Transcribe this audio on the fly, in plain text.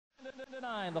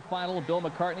9, the final. Bill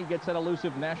McCartney gets that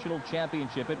elusive national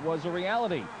championship. It was a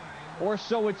reality, or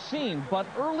so it seemed. But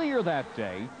earlier that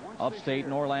day, upstate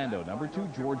in Orlando, number 2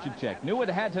 Georgia Tech knew it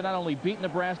had to not only beat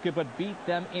Nebraska, but beat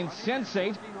them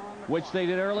insensate, which they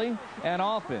did early and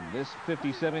often. This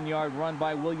 57-yard run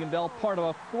by William Bell, part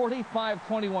of a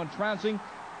 45-21 trouncing.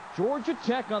 Georgia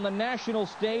Tech on the national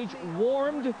stage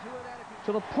warmed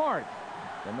to the part.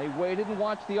 When they waited and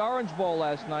watched the Orange Bowl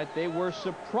last night, they were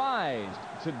surprised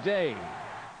today.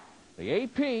 The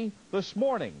AP this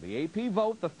morning, the AP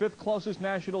vote, the 5th closest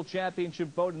national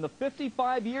championship vote in the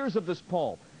 55 years of this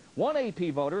poll. One AP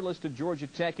voter listed Georgia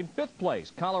Tech in 5th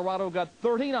place. Colorado got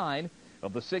 39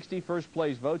 of the 60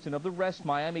 first-place votes, and of the rest,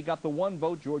 Miami got the 1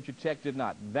 vote Georgia Tech did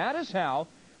not. That is how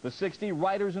the 60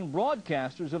 writers and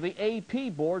broadcasters of the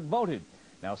AP board voted.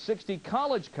 Now, 60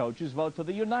 college coaches vote for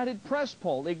the United Press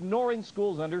poll, ignoring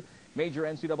schools under major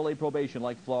NCAA probation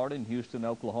like Florida and Houston,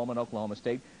 Oklahoma, and Oklahoma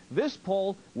State. This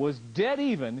poll was dead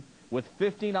even with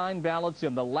 59 ballots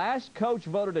in. The last coach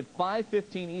voted at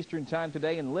 5:15 Eastern Time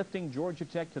today in lifting Georgia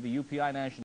Tech to the UPI National